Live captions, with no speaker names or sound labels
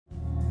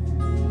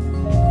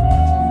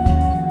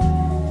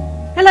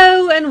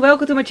everyone,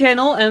 welcome to my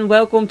channel and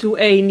welcome to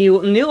a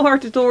new nail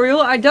art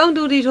tutorial. I don't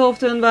do these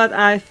often, but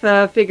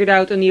I've figured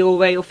out a new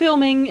way of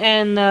filming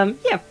and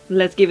yeah,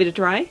 let's give it a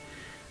try.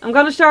 I'm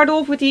gonna start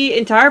off with the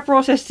entire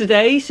process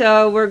today,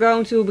 so we're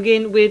going to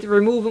begin with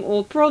removing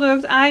old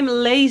product. I'm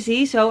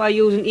lazy, so I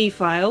use an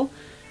e-file.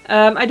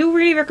 I do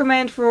really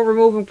recommend for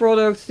removing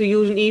products to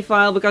use an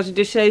e-file because it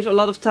just saves a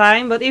lot of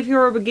time, but if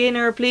you're a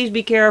beginner, please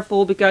be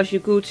careful because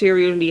you could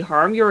seriously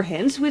harm your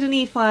hands with an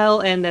e-file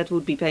and that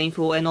would be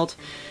painful and not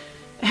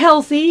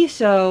healthy,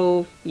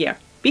 so yeah,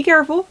 be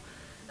careful.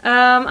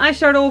 I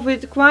start off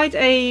with quite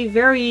a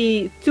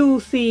very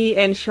toothy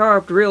and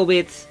sharp drill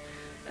bit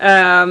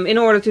in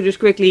order to just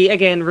quickly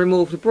again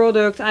remove the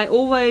product. I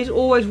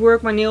always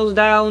work my nails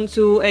down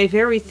to a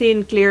very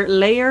thin clear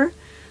layer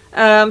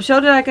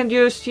so that I can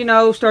just, you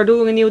know, start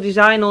doing a new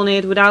design on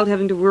it without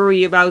having to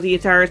worry about the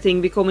entire thing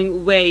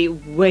becoming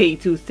way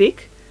too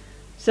thick.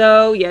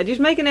 So yeah,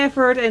 just make an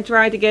effort and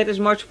try to get as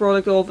much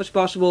product off as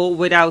possible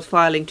without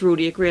filing through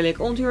the acrylic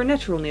onto your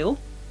natural nail.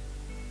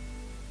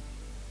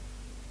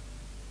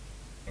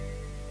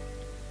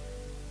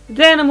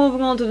 Then I'm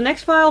moving on to the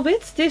next file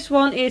bit. This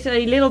one is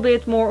a little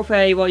bit more of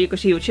a, well, you can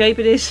see what shape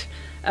it is.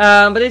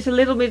 But it's a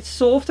little bit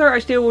softer. I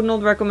still would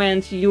not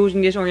recommend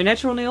using this on your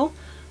natural nail.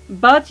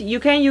 But you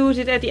can use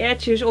it at the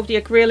edges of the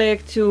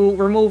acrylic to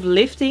remove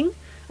lifting.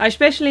 I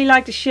especially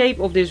like the shape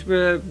of this,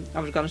 I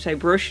was gonna say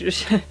brush,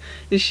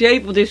 the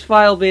shape of this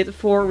file bit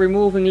for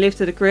removing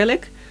lifted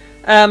acrylic.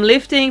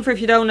 Lifting, for if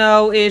you don't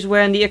know, is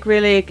when the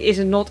acrylic is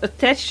not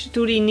attached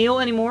to the nail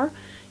anymore.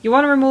 You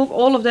want to remove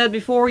all of that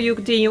before you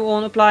continue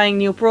on applying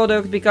new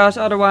product, because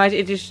otherwise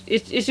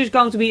it's just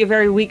going to be a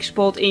very weak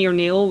spot in your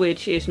nail,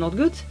 which is not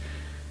good.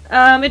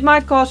 It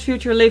might cause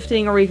future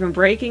lifting or even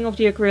breaking of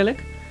the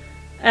acrylic.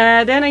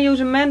 Then I use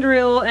a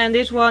mandrel, and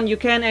this one you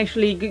can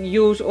actually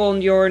use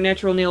on your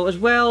natural nail as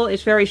well.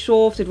 It's very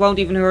soft, it won't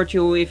even hurt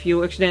you if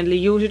you accidentally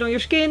use it on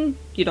your skin.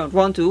 You don't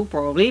want to,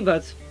 probably,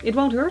 but it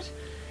won't hurt.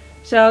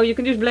 So you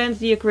can just blend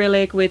the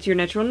acrylic with your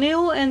natural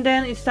nail, and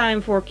then it's time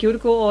for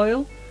cuticle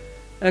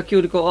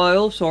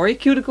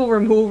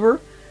remover.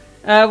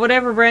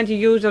 Whatever brand you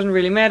use doesn't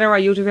really matter. I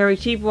use a very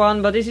cheap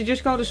one, but this is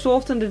just going to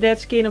soften the dead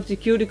skin of the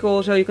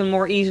cuticle so you can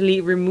more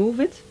easily remove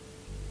it.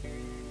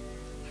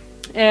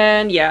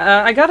 And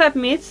yeah, I gotta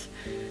admit,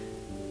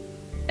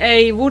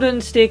 a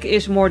wooden stick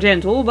is more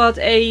gentle, but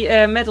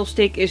a metal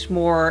stick is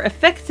more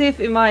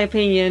effective in my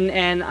opinion,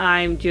 and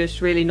I'm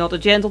just really not a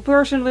gentle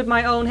person with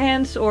my own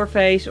hands or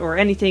face or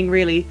anything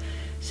really.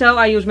 So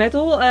I use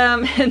metal,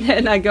 and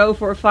then I go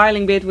for a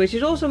filing bit, which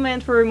is also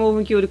meant for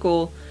removing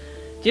cuticle,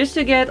 just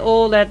to get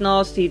all that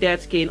nasty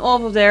dead skin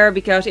off of there,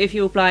 because if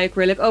you apply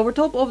acrylic over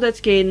top of that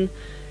skin,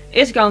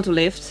 it's going to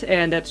lift,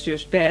 and that's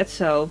just bad.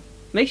 So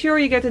make sure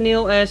you get the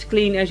nail as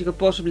clean as you could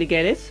possibly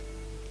get it.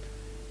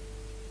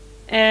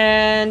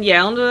 And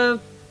yeah, on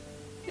the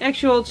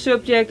actual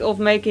subject of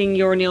making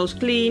your nails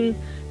clean,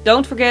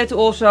 don't forget to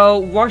also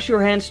wash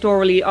your hands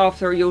thoroughly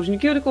after using the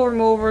cuticle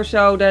remover,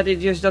 so that it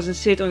just doesn't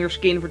sit on your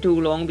skin for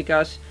too long,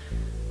 because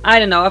I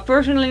don't know, I've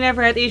personally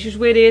never had issues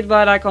with it,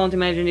 but I can't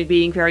imagine it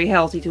being very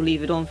healthy to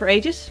leave it on for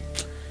ages.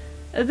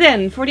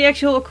 Then, for the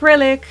actual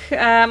acrylic,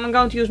 I'm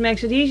going to use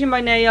Max Adhesion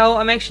by Naio.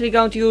 I'm actually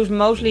going to use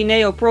mostly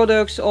Naio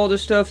products. All the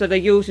stuff that I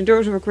use in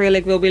terms of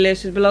acrylic will be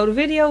listed below the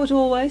video as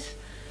always.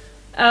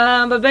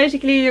 But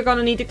basically you're going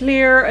to need a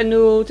clear, a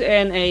nude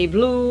and a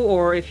blue,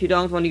 or if you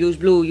don't want to use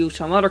blue, use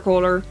some other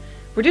color.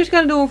 We're just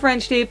going to do a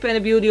French tip, and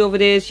the beauty of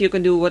it is you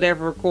can do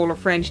whatever color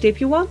French tip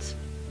you want.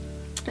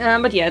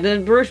 But yeah, the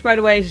brush by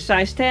the way is a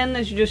size 10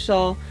 as you just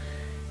saw.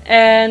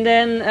 And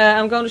then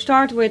I'm going to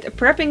start with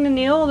prepping the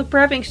nail. The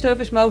prepping stuff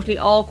is mostly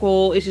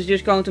alcohol. This is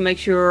just going to make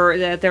sure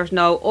that there's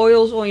no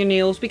oils on your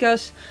nails,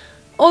 because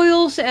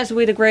oils, as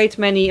with a great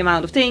many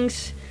amount of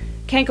things,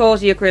 can cause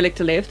the acrylic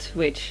to lift,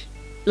 which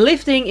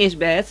lifting is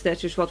bad.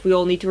 That's just what we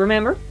all need to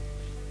remember.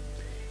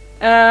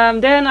 Then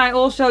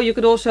you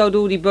could also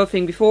do the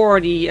buffing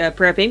before the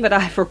prepping, but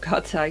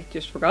I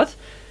just forgot.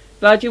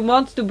 But you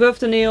want to buff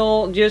the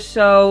nail just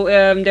so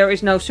there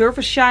is no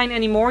surface shine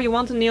anymore. You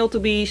want the nail to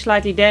be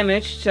slightly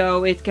damaged,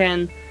 so it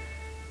can,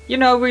 you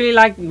know, really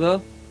like,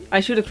 well,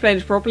 I should explain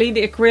this properly.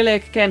 The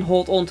acrylic can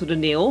hold onto the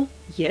nail,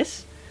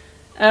 yes.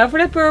 For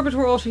that purpose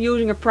we're also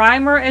using a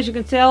primer. As you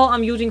can tell,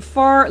 I'm using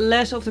far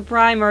less of the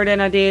primer than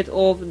I did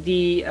of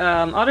the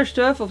other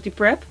stuff, of the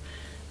prep.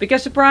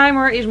 Because the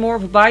primer is more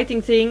of a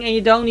biting thing and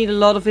you don't need a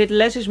lot of it.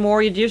 Less is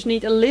more, you just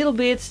need a little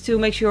bit to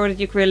make sure that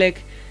the acrylic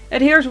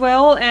adheres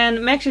well.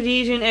 And Max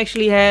Adhesion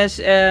actually has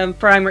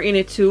primer in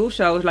it too,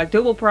 so it's like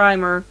double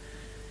primer.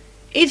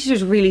 It's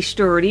just really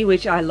sturdy,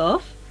 which I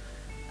love.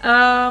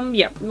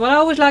 Yeah, what I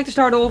always like to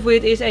start off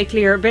with is a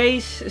clear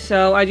base,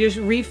 so I just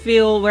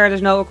refill where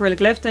there's no acrylic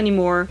left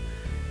anymore.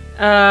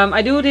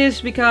 I do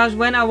this because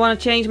when I want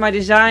to change my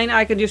design,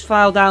 I can just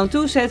file down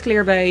to set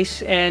clear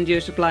base and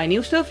just apply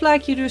new stuff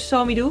like you just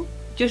saw me do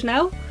just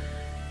now.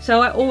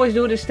 So I always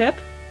do this step.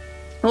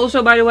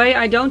 Also, by the way,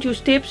 I don't use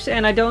tips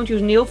and I don't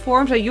use nail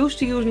forms. I used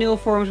to use nail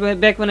forms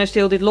back when I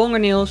still did longer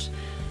nails.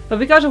 But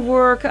because of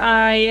work,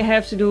 I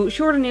have to do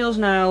shorter nails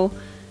now.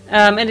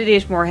 And it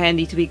is more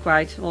handy, to be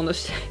quite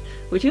honest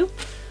with you.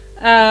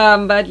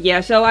 But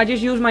yeah, so I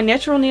just use my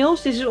natural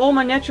nails. This is all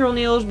my natural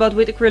nails, but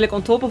with acrylic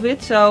on top of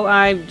it. So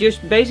I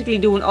just basically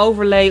do an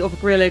overlay of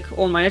acrylic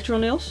on my natural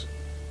nails.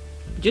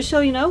 Just so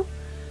you know.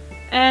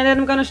 And then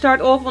I'm going to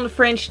start off on the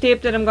French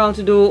tip that I'm going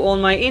to do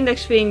on my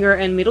index finger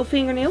and middle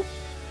fingernail.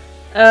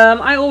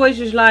 I always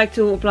just like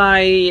to apply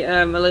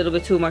a little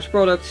bit too much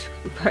product,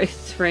 quite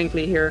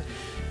frankly here.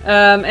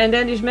 And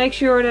then just make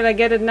sure that I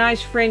get a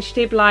nice French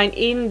tip line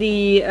in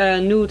the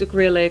nude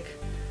acrylic.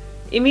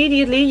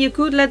 Immediately. You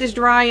could let this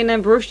dry and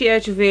then brush the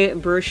edge of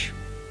it,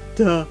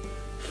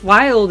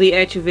 file the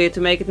edge of it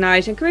to make it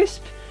nice and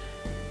crisp.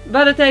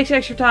 But it takes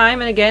extra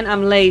time, and again,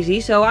 I'm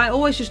lazy, so I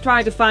always just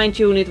try to fine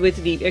tune it with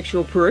the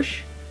actual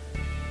brush.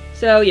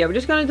 So yeah, we're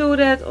just gonna do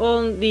that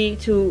on the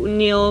two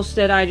nails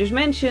that I just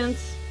mentioned.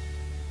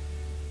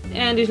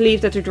 And just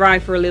leave that to dry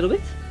for a little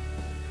bit.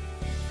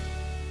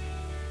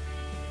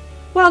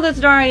 While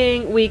that's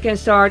drying, we can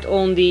start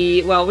on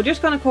the, well, we're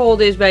just gonna call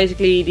this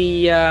basically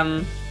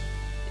the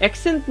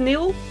accent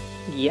nail.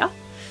 Yeah.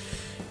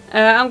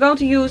 I'm going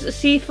to use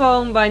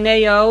Seafoam by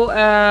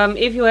Naio.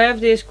 If you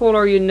have this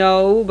color, you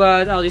know,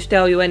 but I'll just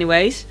tell you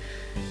anyways.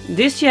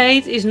 This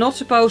shade is not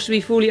supposed to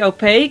be fully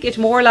opaque. It's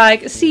more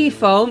like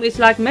seafoam. It's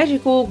like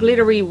magical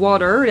glittery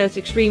water that's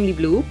extremely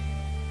blue.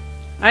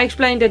 I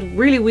explained that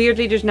really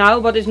weirdly just now,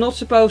 but it's not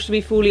supposed to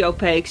be fully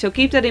opaque. So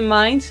keep that in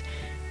mind.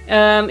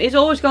 It's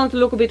always going to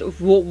look a bit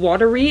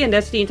watery, and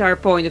that's the entire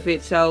point of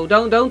it. So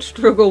don't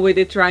struggle with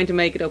it trying to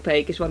make it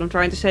opaque, is what I'm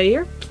trying to say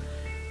here.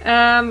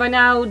 By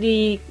now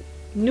the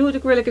nude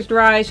acrylic is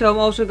dry, so I'm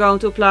also going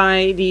to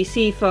apply the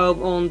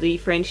seafoam on the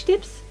French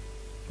tips.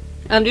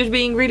 I'm just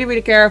being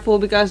really careful,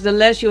 because the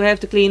less you have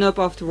to clean up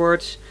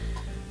afterwards,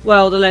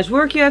 well, the less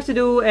work you have to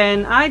do.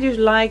 And I just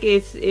like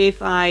it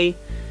if I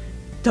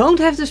don't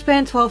have to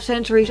spend 12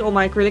 centuries on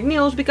my acrylic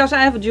nails, because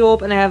I have a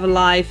job and I have a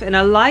life, and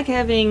I like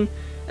having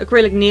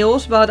acrylic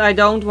nails, but I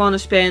don't want to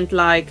spend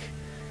like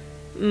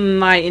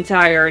my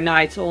entire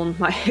night on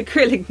my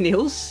acrylic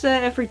nails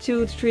every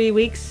 2 to 3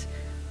 weeks.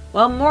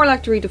 Well, more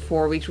like 3 to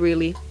 4 weeks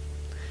really.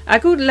 I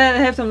could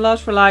have them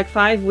last for like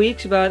 5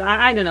 weeks, but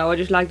I don't know, I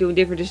just like doing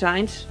different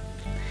designs.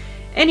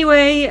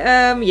 Anyway,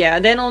 yeah,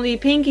 then on the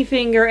pinky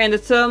finger and the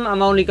thumb,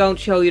 I'm only going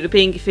to show you the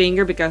pinky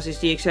finger because it's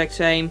the exact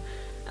same.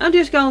 I'm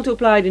just going to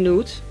apply the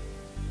nude.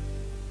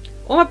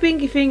 On my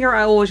pinky finger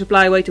I always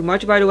apply way too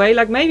much, by the way.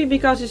 Like, maybe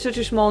because it's such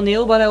a small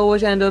nail, but I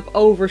always end up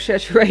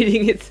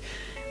oversaturating it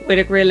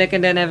with acrylic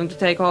and then having to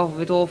take half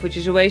of it off, which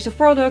is a waste of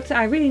product.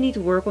 I really need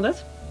to work on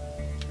that.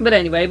 But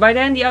anyway, by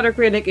then the other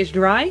acrylic is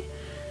dry.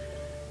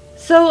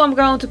 So I'm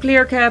going to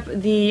clear cap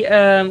the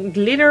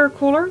glitter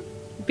color,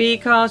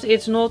 because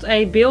it's not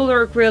a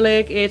builder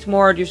acrylic, it's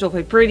more just of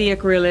a pretty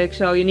acrylic.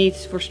 So you need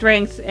for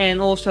strength,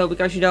 and also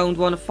because you don't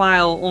want to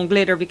file on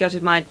glitter because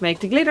it might make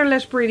the glitter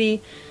less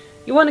pretty.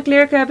 You want to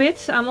clear cap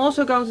it. I'm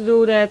also going to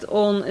do that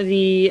on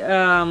the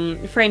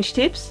French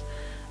tips.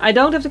 I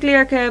don't have to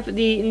clear cap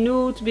the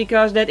nude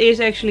because that is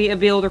actually a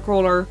builder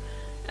color.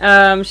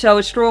 So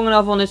it's strong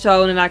enough on its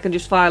own and I can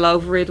just file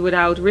over it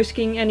without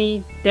risking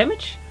any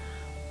damage.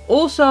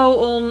 Also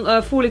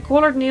on fully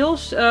colored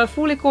nails,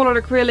 fully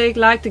colored acrylic,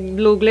 like the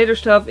blue glitter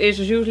stuff, is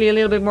usually a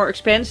little bit more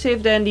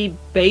expensive than the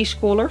base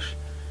colors.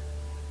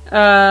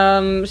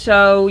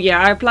 So yeah,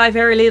 I apply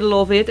very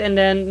little of it and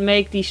then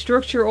make the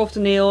structure of the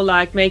nail,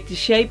 like make the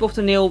shape of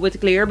the nail with the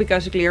clear,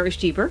 because the clear is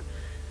cheaper.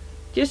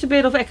 Just a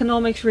bit of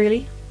economics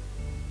really.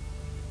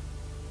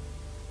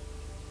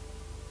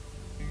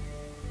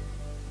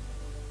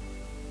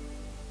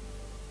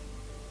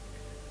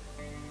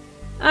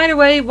 Either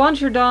way,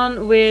 once you're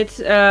done with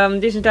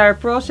this entire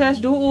process,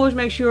 do always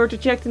make sure to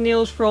check the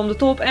nails from the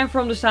top and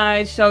from the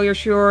sides, so you're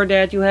sure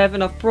that you have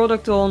enough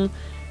product on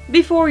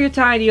before you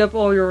tidy up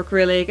all your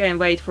acrylic and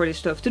wait for this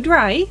stuff to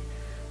dry.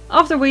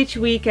 After which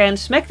we can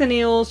smack the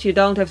nails. You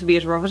don't have to be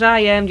as rough as I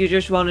am, you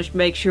just want to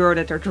make sure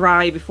that they're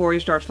dry before you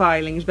start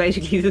filing, is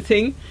basically the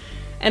thing.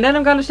 And then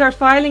I'm going to start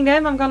filing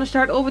them. I'm going to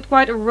start off with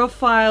quite a rough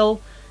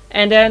file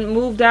and then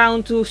move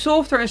down to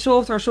softer and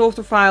softer and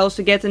softer files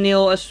to get the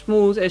nail as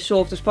smooth as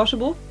soft as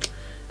possible.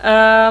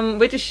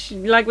 With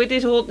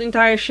this whole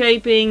entire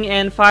shaping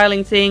and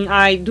filing thing,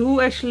 I do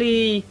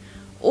actually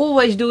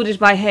always do this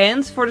by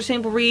hand, for the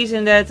simple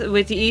reason that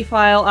with the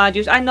e-file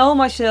I know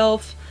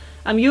myself,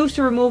 I'm used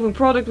to removing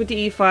product with the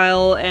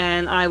e-file,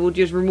 and I would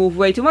just remove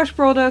way too much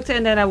product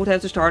and then I would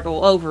have to start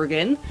all over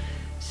again.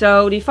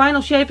 So the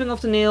final shaping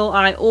of the nail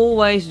I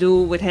always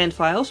do with hand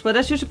files, but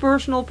that's just a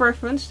personal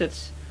preference.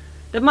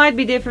 That might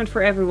be different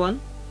for everyone.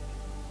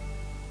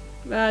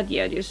 But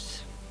yeah,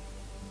 just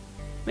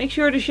make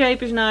sure the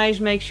shape is nice,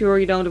 make sure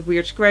you don't have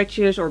weird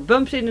scratches or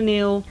bumps in the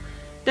nail.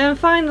 Then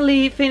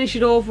finally finish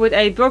it off with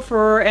a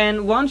buffer,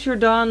 and once you're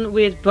done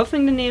with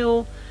buffing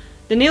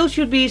the nail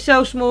should be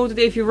so smooth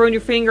that if you run your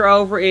finger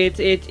over it,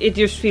 it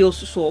just feels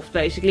soft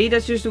basically.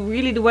 That's just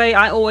really the way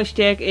I always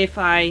check if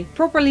I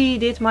properly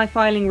did my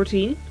filing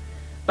routine.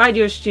 By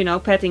just, you know,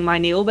 patting my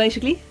nail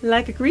basically,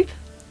 like a creep.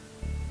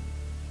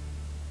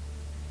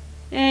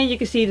 And you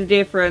can see the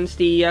difference,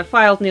 the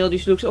filed nail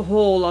just looks a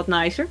whole lot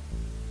nicer.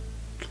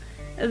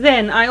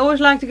 Then I always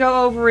like to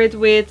go over it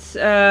with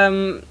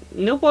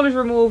nail polish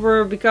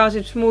remover because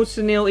it smooths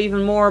the nail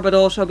even more, but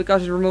also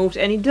because it removes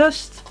any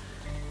dust.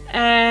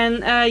 And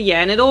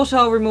yeah, and it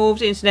also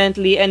removes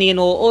incidentally any and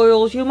all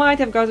oils you might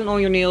have gotten on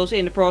your nails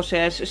in the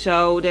process,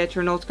 so that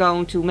you're not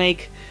going to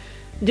make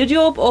the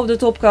job of the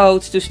top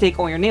coat to stick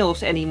on your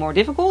nails any more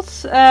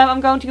difficult.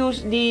 I'm going to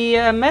use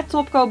the matte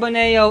top coat by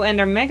Naio and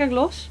their Mega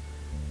Gloss.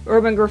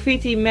 Urban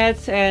Graffiti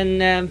matte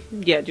and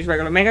yeah, just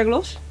regular Mega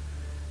Gloss.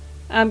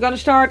 I'm gonna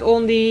start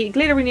on the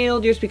glittery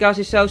nail just because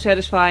it's so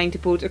satisfying to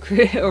put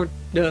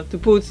to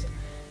put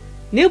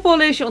nail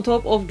polish on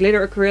top of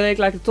glitter acrylic.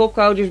 Like the top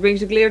coat just brings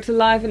the glitter to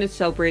life and it's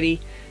so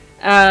pretty.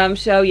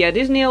 So yeah,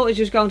 this nail is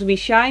just going to be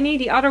shiny.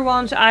 The other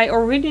ones I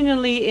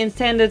originally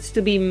intended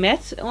to be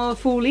matte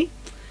fully.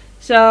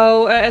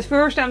 So at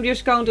first I'm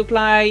just going to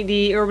apply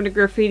the Urban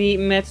Graffiti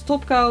matte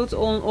top coat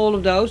on all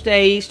of those.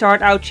 They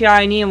start out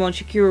shiny and once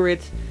you cure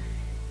it,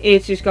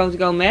 it's just going to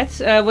go matte.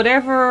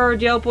 Whatever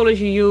gel polish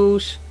you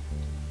use,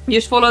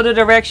 just follow the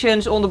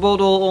directions on the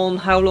bottle on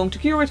how long to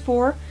cure it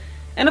for.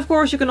 And of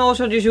course you can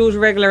also just use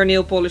regular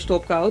nail polish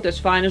top coat, that's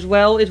fine as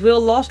well. It will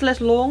last less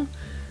long.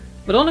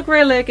 But on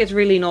acrylic it's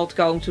really not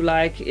going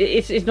to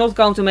it's not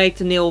going to make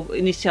the nail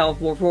in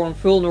itself more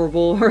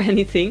vulnerable or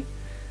anything.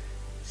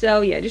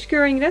 So yeah, just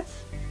curing that.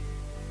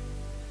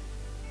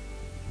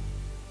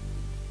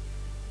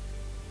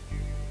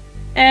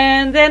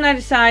 And then I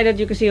decided,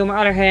 you can see on my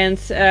other hand,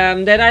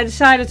 that I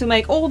decided to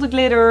make all the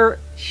glitter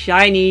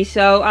shiny.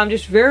 So I'm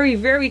just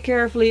very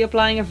carefully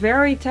applying a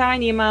very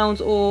tiny amount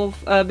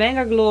of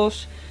Mega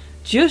Gloss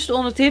just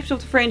on the tips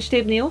of the French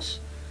tip nails.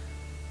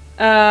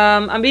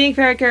 I'm being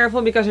very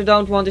careful because I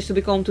don't want this to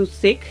become too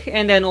thick,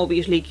 and then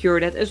obviously cure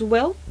that as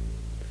well.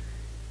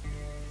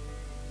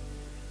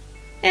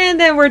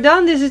 And then we're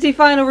done. This is the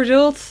final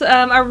result.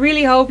 I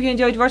really hope you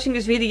enjoyed watching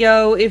this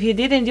video. If you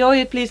did enjoy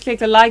it, please click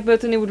the like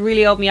button. It would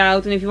really help me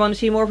out. And if you want to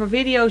see more of my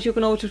videos, you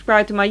can always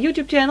subscribe to my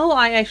YouTube channel.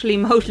 I actually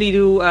mostly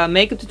do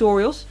makeup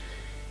tutorials.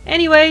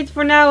 Anyway,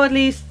 for now at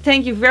least,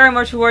 thank you very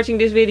much for watching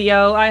this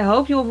video. I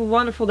hope you have a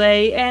wonderful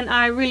day and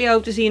I really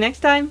hope to see you next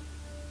time.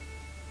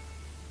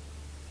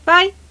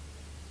 Bye!